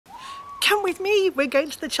come with me, we're going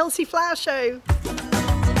to the Chelsea Flower Show.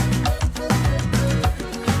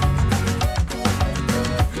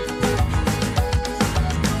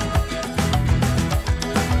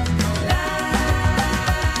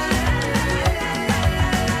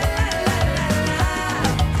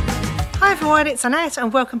 Hi everyone, it's Annette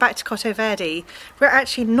and welcome back to Cotto Verde. We're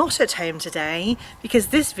actually not at home today because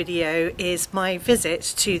this video is my visit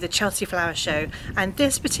to the Chelsea Flower Show, and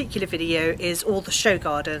this particular video is all the show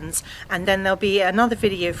gardens, and then there'll be another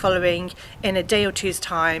video following in a day or two's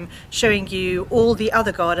time showing you all the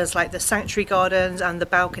other gardens like the sanctuary gardens and the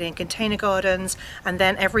balcony and container gardens, and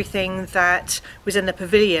then everything that was in the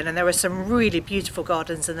pavilion. And there were some really beautiful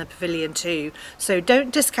gardens in the pavilion too, so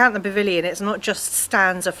don't discount the pavilion. It's not just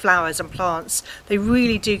stands of flowers and plants. They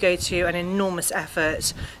really do go to an enormous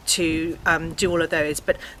effort to do all of those.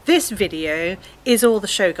 But this video is all the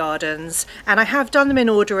show gardens, and I have done them in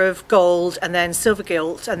order of gold and then silver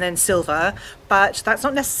gilt and then silver, but that's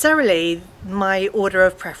not necessarily my order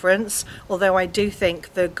of preference, although I do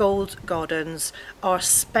think the gold gardens are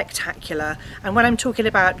spectacular. And when I'm talking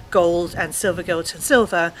about gold and silver gilt and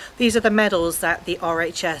silver, these are the medals that the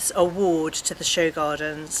RHS award to the show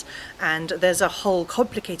gardens, and there's a whole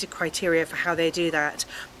complicated criteria for how they do that.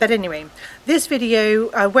 But anyway, this video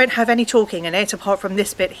won't have any talking in it apart from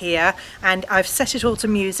this bit here, and I've set it all to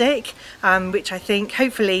music, which I think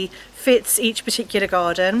hopefully fits each particular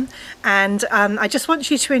garden. And I just want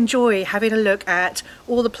you to enjoy having a look at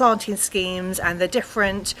all the planting schemes and the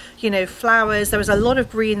different, flowers. There was a lot of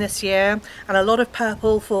green this year and a lot of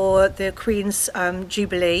purple for the Queen's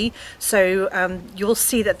Jubilee, so you'll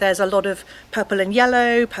see that there's a lot of purple and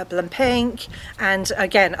yellow, purple and pink, and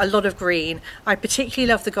again a lot of green. I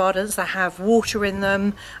particularly love the gardens that have water in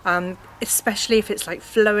them, especially if it's like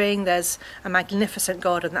flowing. There's a magnificent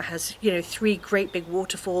garden that has 3 great big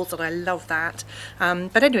waterfalls, and I love that.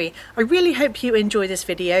 But anyway, I really hope you enjoy this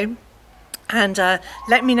video, and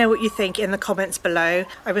let me know what you think in the comments below.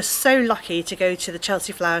 I was so lucky to go to the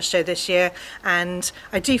Chelsea Flower Show this year, and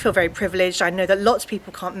I do feel very privileged. I know that lots of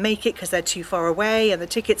people can't make it because they're too far away and the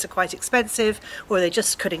tickets are quite expensive, or they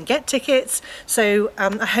just couldn't get tickets. So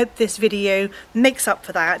I hope this video makes up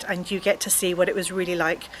for that and you get to see what it was really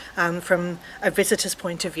like from a visitor's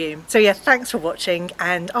point of view. So yeah, thanks for watching,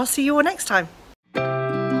 and I'll see you all next time.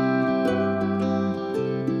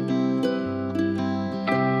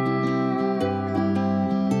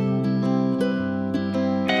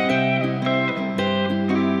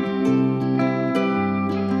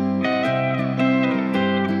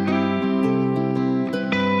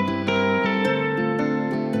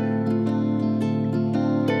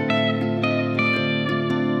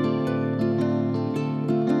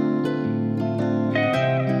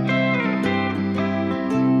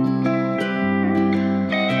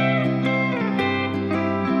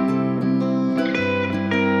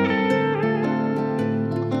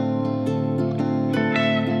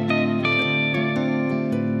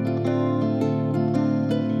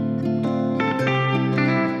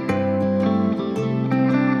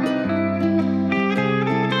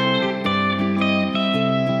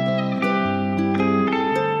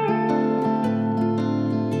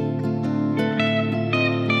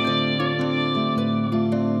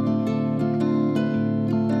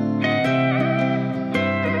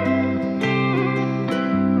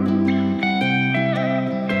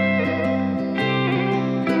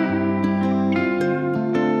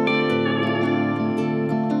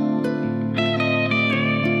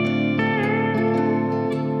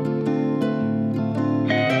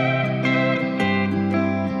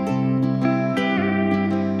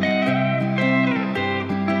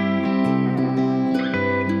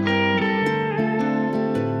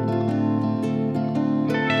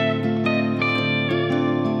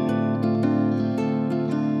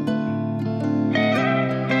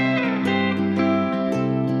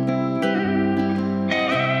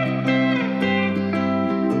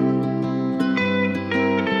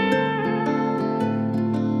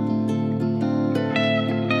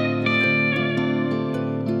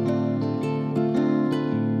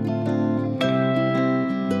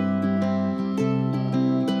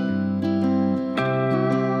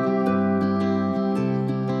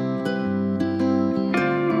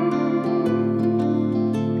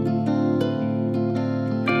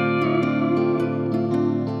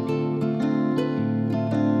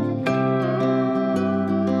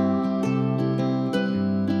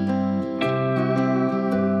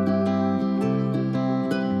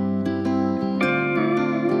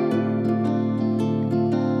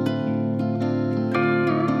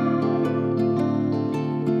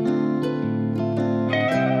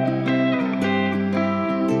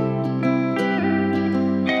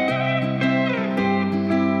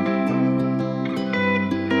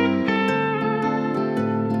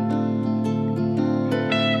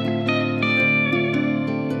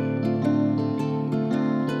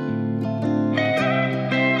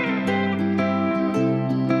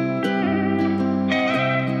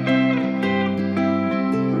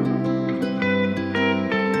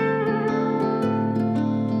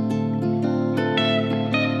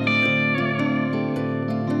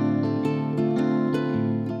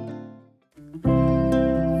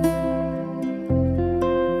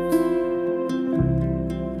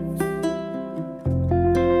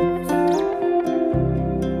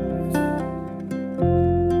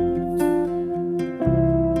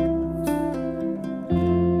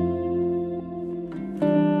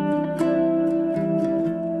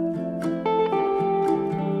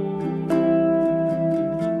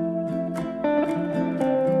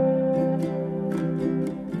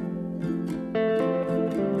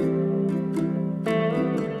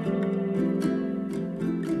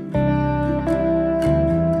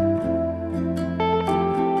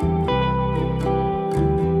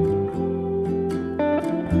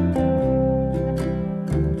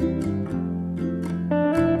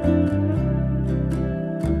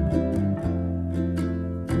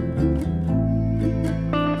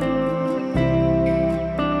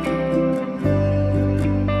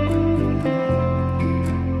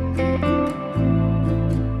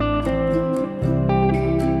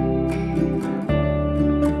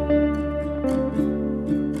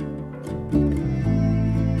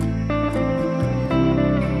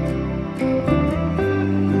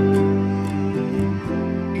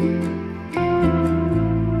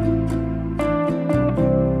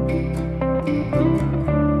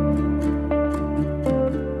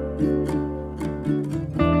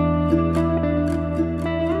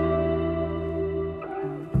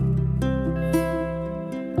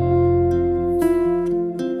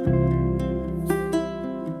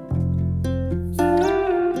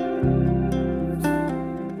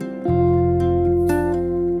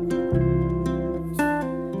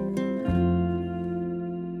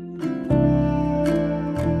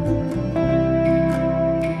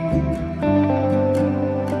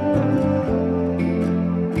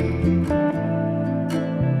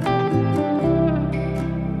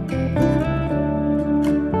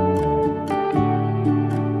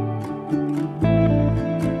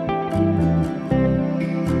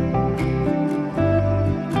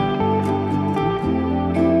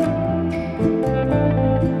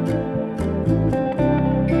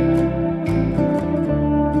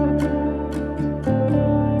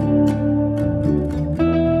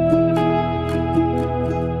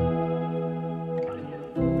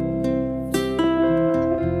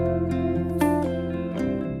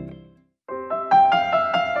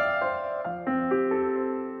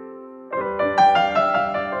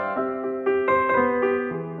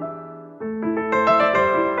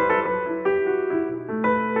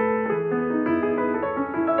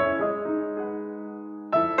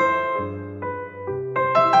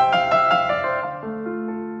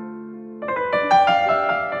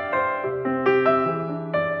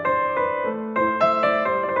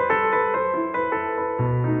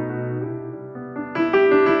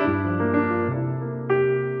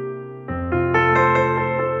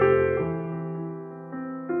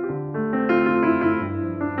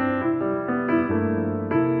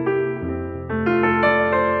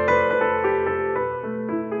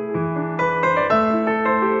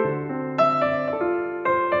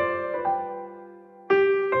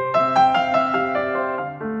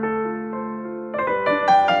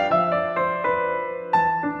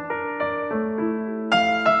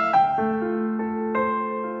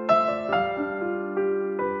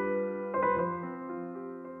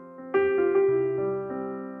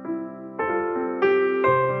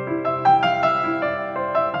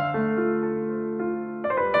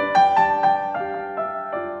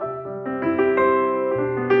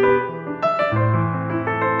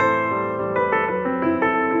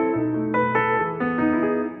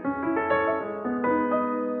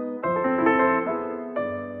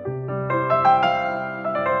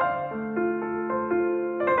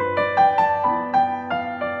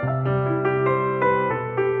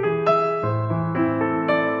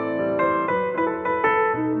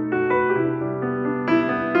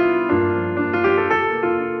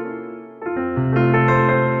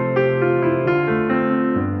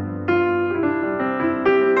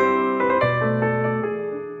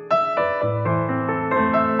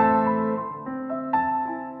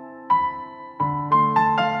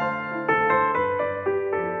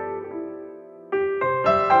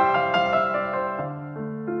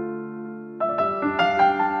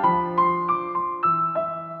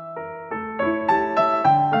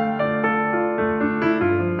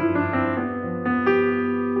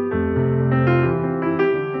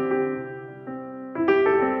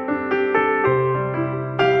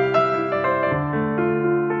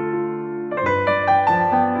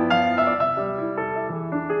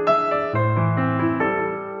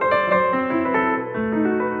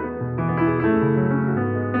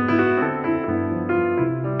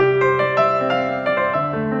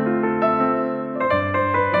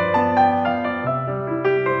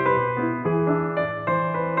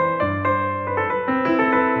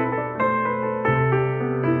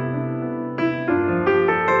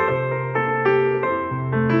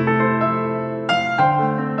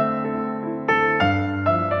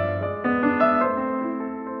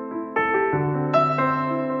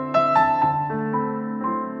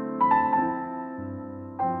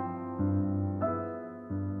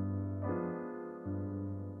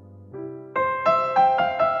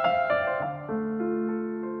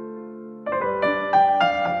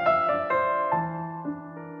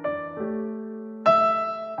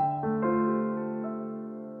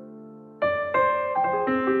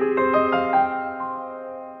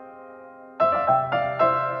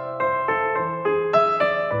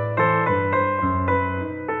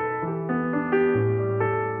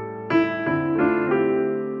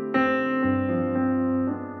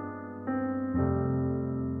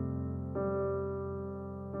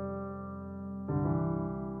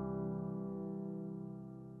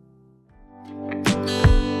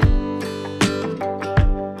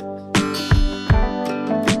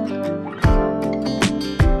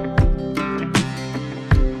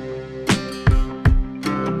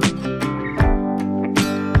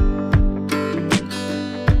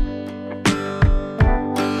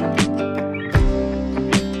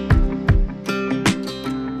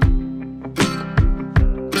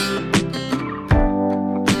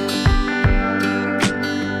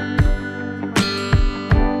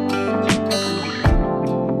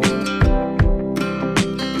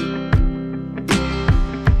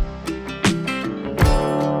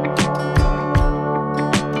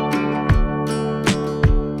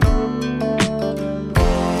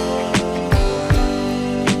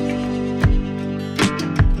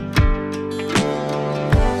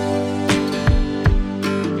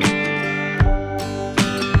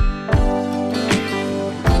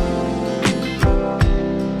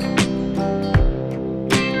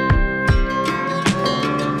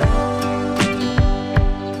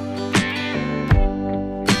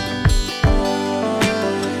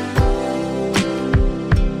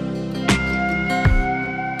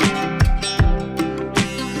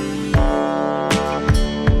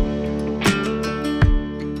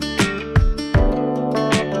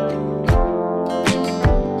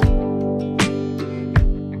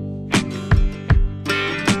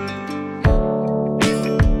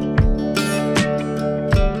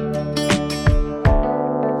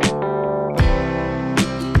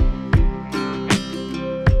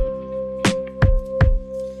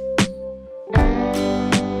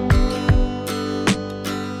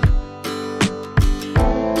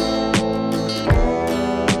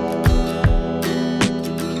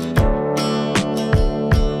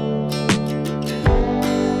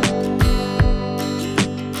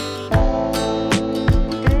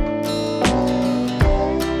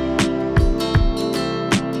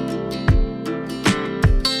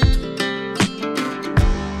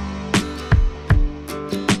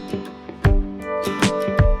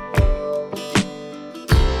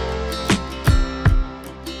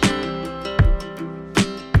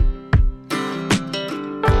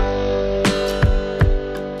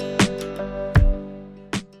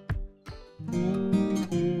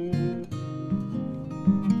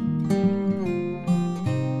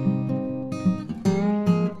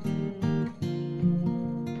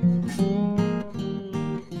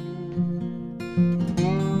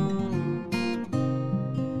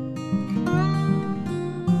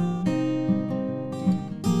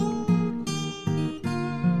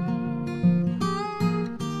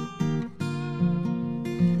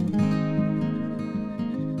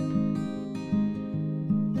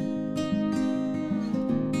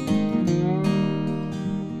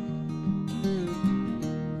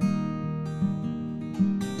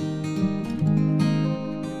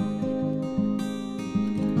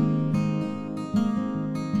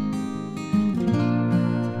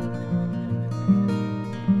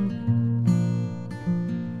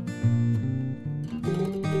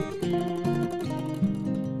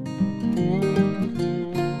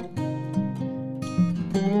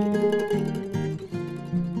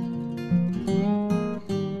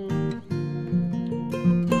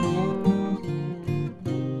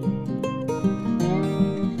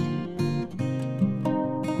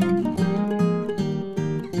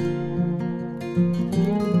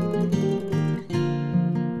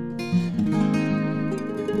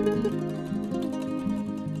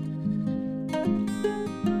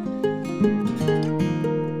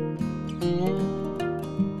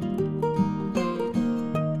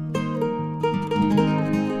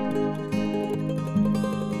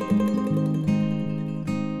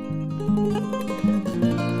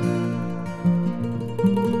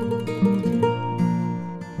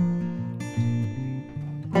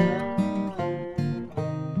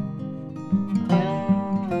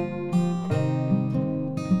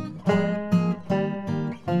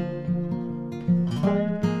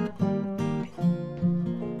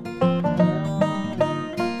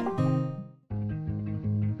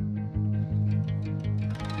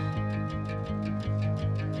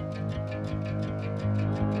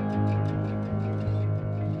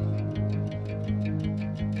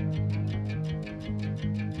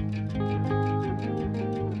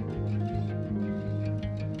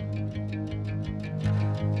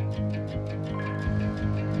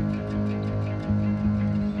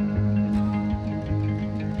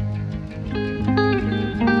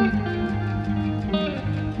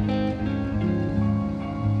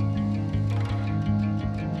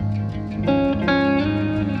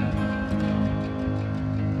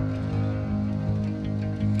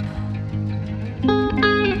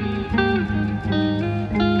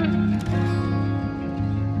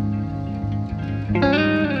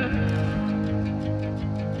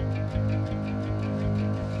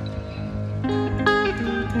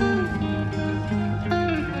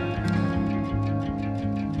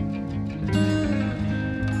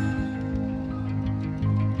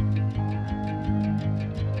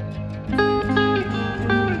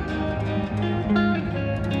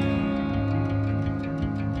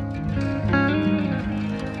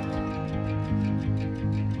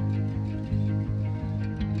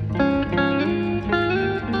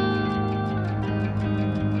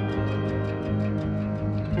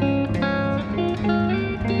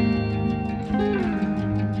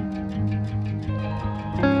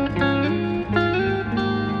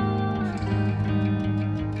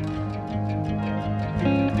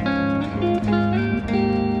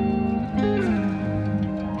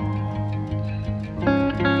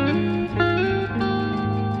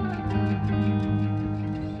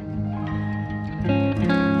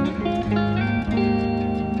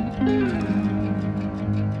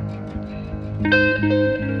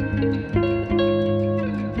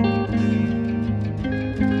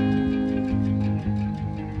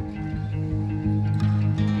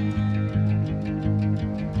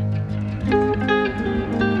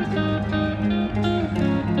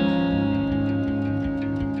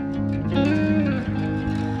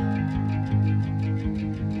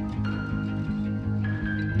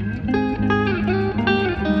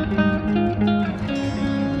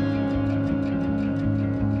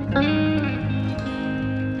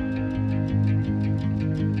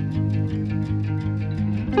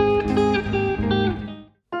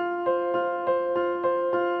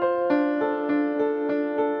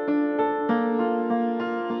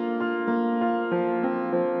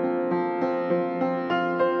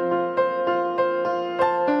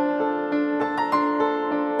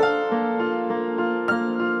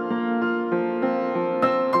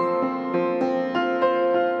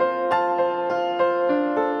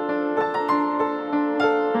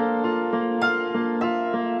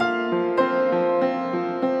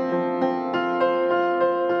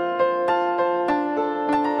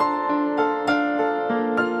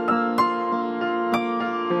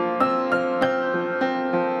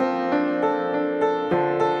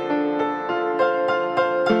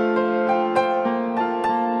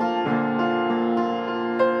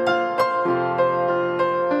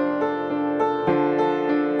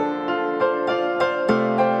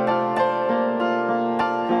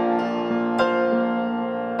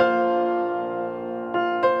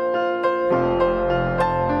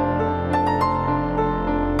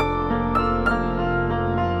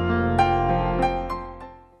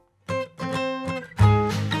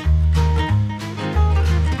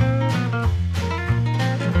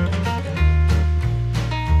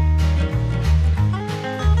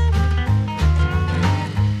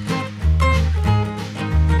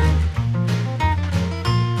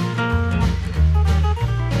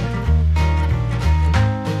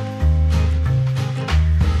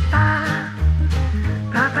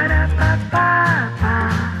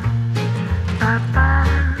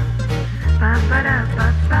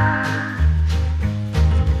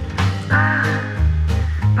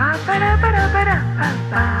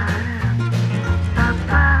 Ba-ba-da-ba-da-ba-da-ba-ba.